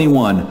verse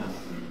 21.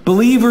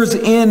 Believers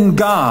in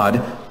God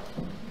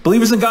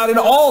in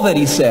all that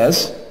he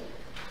says.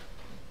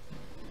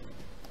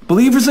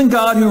 Believers in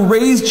God who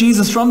raised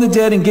Jesus from the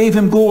dead and gave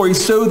him glory,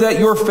 so that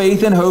your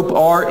faith and hope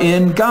are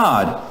in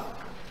God.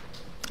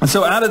 And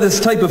so out of this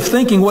type of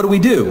thinking, what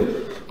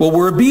do? Well,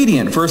 we're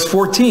obedient, verse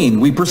 14.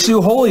 We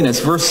pursue holiness,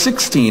 verse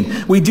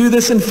 16. We do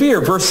this in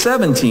fear, verse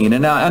 17.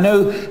 And I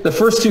know the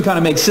first two kind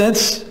of make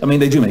sense. I mean,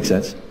 they do make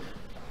sense.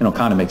 They don't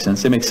kind of make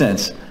sense. They make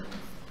sense.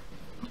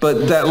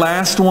 But that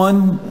last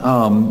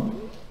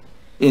one,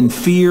 in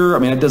fear, I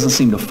mean, it doesn't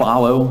seem to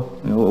follow.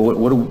 You know,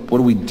 what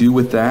do we do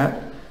with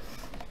that?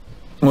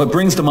 And what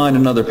brings to mind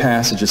another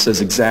passage that says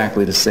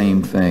exactly the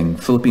same thing.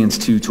 Philippians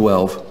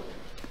 2:12.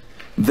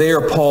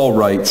 There Paul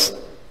writes,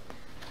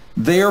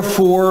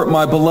 therefore,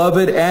 my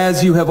beloved,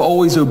 as you have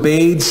always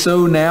obeyed,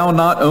 so now,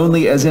 not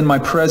only as in my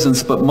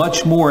presence, but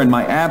much more in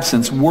my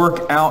absence,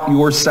 work out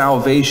your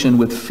salvation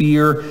with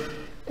fear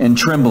and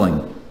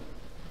trembling.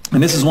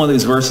 And this is one of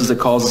those verses that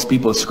causes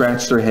people to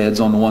scratch their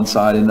heads on one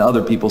side, and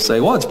other people say,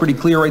 well, it's pretty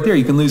clear right there.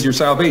 You can lose your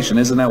salvation.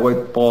 Isn't that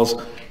what Paul's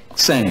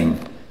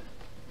saying?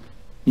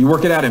 You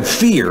work it out in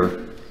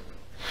fear.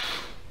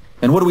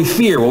 And what do we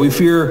fear? Well, we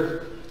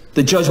fear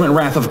the judgment and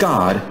wrath of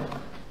God.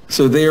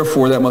 So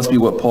therefore, that must be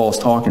what Paul's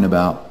talking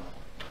about.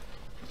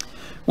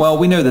 Well,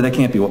 we know that that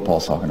can't be what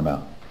Paul's talking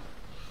about.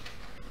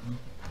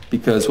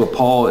 Because what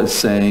Paul is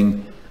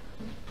saying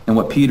and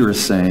what Peter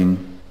is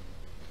saying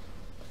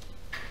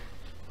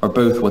are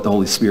both what the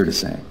Holy Spirit is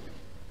saying.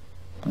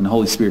 And the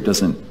Holy Spirit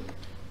doesn't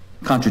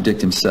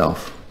contradict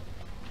himself.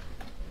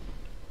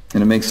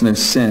 And it makes no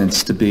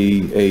sense to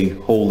be a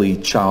holy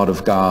child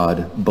of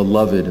God,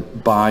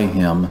 beloved by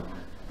him,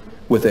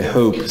 with a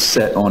hope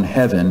set on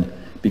heaven,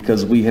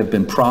 because we have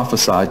been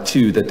prophesied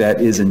to that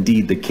that is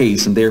indeed the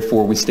case, and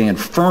therefore we stand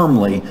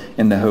firmly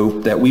in the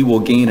hope that we will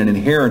gain an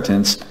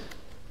inheritance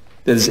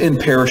that is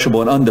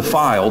imperishable and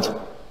undefiled.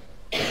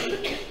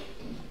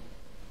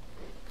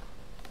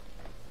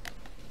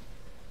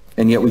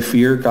 And yet we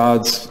fear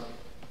God's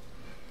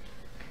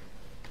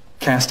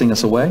casting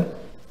us away?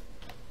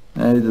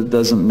 It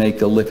doesn't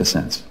make a lick of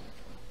sense.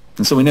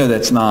 And so we know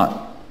that's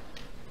not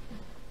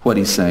what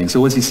he's saying.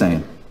 So what's he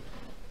saying?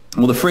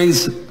 Well, the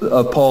phrase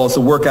of Paul is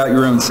to work out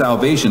your own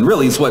salvation.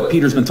 Really, it's what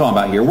Peter's been talking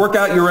about here. Work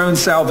out your own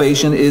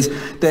salvation is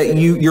that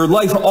your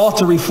life ought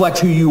to reflect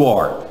who you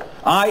are.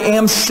 I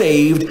am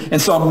saved, and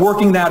so I'm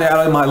working that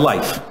out in my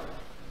life.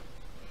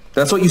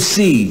 That's what you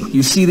see.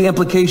 You see the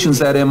implications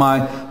of that in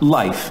my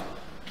life.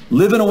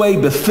 Live in a way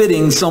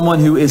befitting someone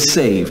who is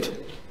saved.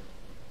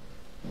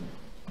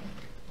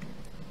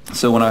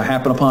 So when I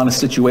happen upon a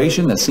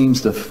situation that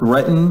seems to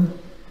threaten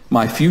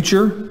my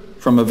future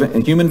from a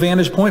human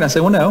vantage point, I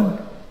say, well,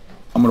 no.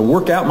 I'm going to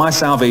work out my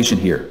salvation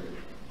here.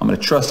 I'm going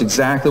to trust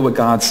exactly what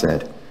God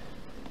said.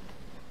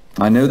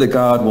 I know that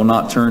God will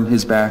not turn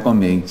his back on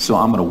me, so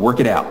I'm going to work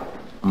it out.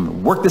 I'm going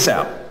to work this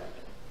out,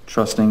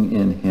 trusting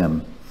in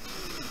him.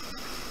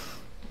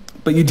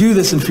 But you do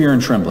this in fear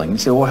and trembling. You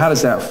say, well, how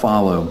does that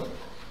follow?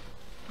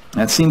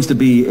 That seems to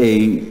be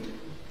a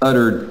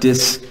utter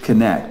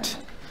disconnect.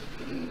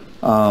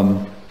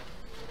 But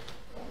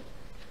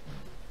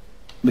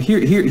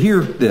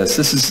hear this.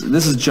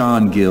 This is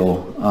John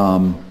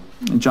Gill.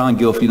 John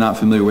Gill, if you're not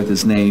familiar with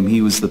his name,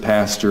 he was the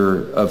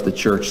pastor of the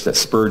church that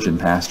Spurgeon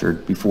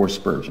pastored before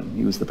Spurgeon.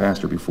 He was the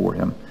pastor before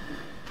him.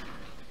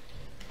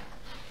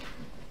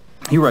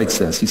 He writes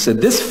this. He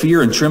said, "This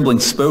fear and trembling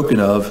spoken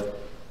of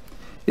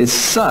is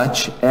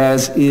such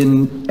as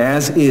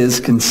is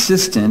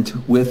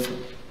consistent with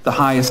the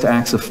highest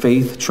acts of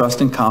faith,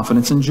 trust, and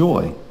confidence and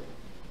joy,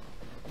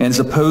 and is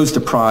opposed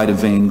to pride and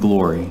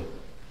vainglory.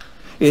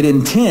 It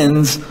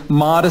intends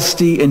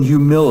modesty and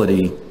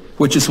humility,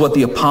 which is what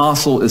the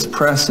apostle is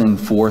pressing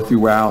for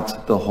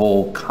throughout the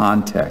whole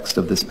context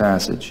of this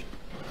passage.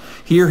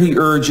 Here he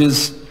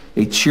urges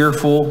a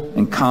cheerful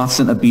and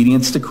constant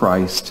obedience to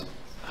Christ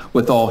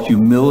with all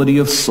humility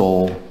of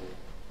soul,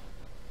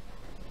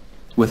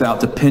 without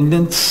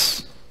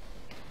dependence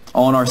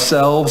on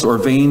ourselves or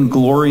vain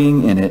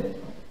glorying in it,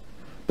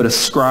 but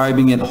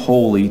ascribing it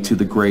wholly to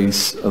the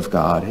grace of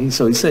God."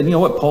 So he said, you know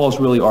what Paul's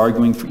really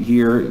arguing for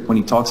here when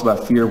he talks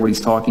about fear, what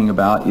he's talking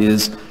about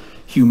is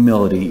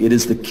humility. It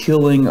is the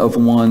killing of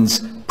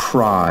one's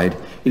pride.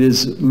 It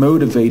is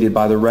motivated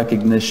by the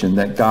recognition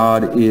that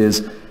God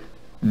is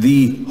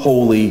the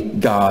holy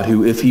God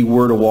who, if he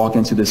were to walk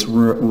into this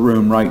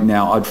room right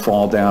now, I'd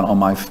fall down on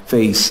my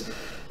face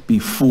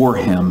before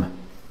him.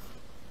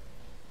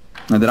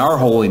 And that our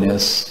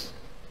holiness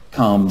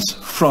comes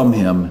from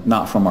him,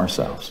 not from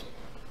ourselves.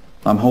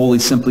 I'm holy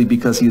simply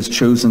because he has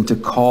chosen to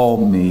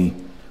call me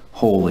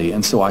holy.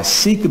 And so I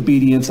seek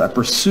obedience, I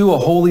pursue a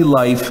holy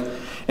life,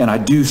 and I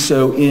do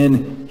so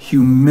in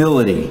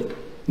humility,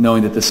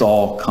 knowing that this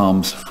all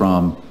comes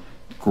from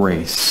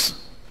grace.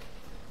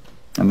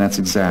 And that's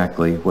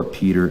exactly what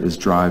Peter is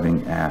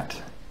driving at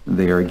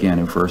there again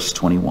in verse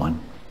 21.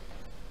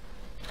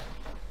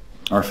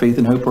 Our faith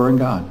and hope are in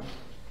God.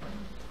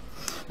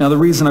 Now the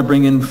reason I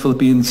bring in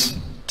Philippians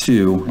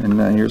 2, and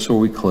here's where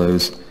we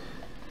close,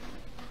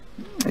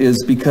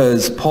 is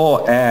because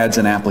Paul adds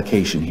an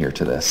application here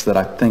to this that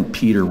I think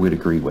Peter would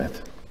agree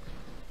with.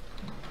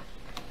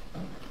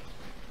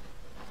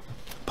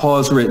 Paul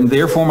has written,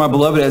 "Therefore, my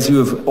beloved, as you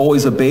have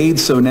always obeyed,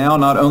 so now,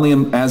 not only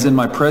as in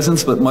my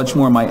presence, but much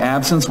more in my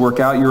absence, work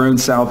out your own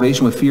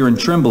salvation with fear and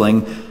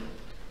trembling."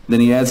 Then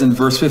he adds in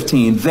verse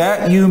 15,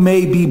 "That you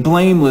may be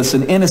blameless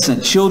and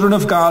innocent, children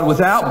of God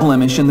without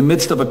blemish in the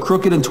midst of a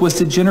crooked and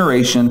twisted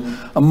generation,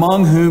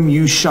 among whom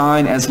you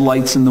shine as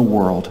lights in the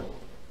world."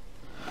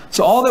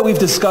 So all that we've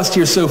discussed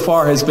here so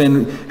far has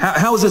been,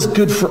 how is this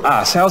good for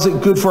us? How is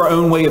it good for our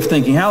own way of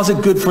thinking? How is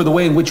it good for the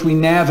way in which we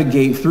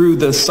navigate through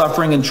the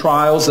suffering and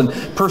trials and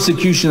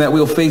persecution that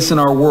we'll face in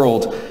our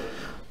world?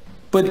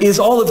 But is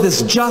all of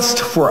this just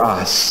for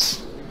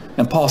us?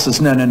 And Paul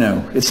says,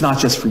 no, it's not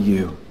just for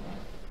you.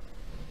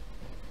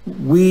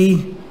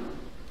 We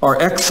are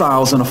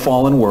exiles in a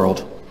fallen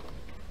world,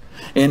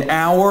 and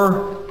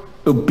our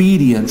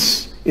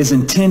obedience is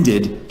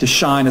intended to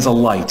shine as a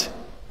light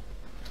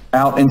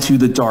out into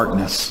the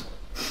darkness.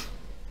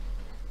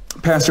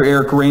 Pastor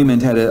Eric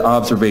Raymond had an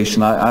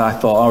observation. I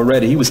thought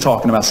already he was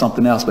talking about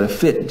something else, but it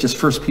fit just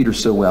 1 Peter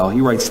so well.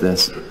 He writes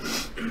this.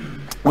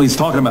 Well, he's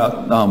talking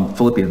about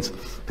Philippians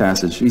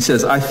passage. He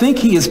says, I think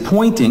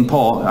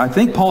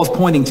Paul is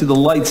pointing to the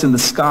lights in the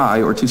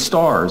sky or to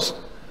stars.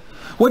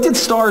 What did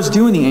stars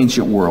do in the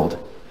ancient world?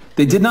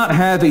 They did not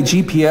have a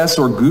GPS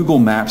or Google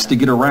Maps to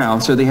get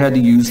around, so they had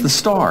to use the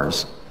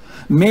stars.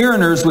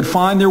 Mariners would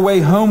find their way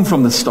home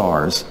from the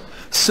stars.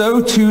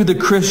 So too the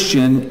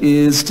Christian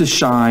is to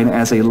shine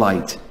as a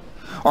light.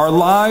 Our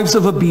lives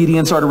of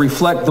obedience are to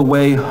reflect the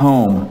way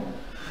home.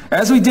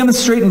 As we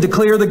demonstrate and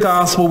declare the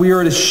gospel, we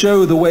are to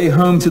show the way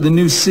home to the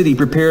new city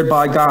prepared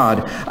by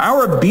God.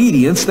 Our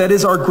obedience, that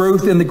is our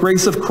growth in the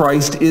grace of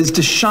Christ, is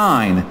to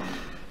shine.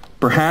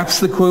 Perhaps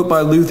the quote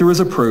by Luther is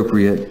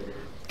appropriate.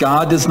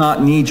 God does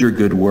not need your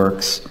good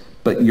works,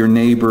 but your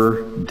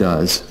neighbor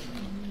does.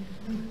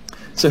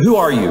 So who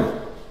are you?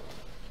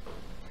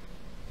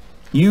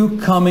 You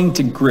coming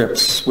to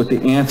grips with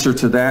the answer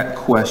to that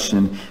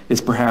question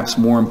is perhaps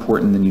more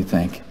important than you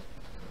think.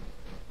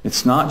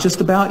 It's not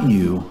just about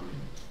you.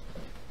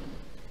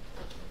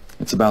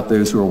 It's about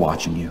those who are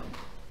watching you.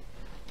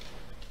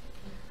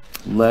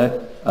 Let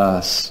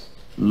us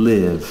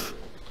live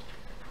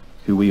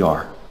who we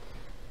are.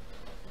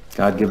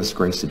 God, give us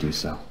grace to do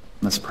so.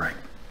 Let's pray.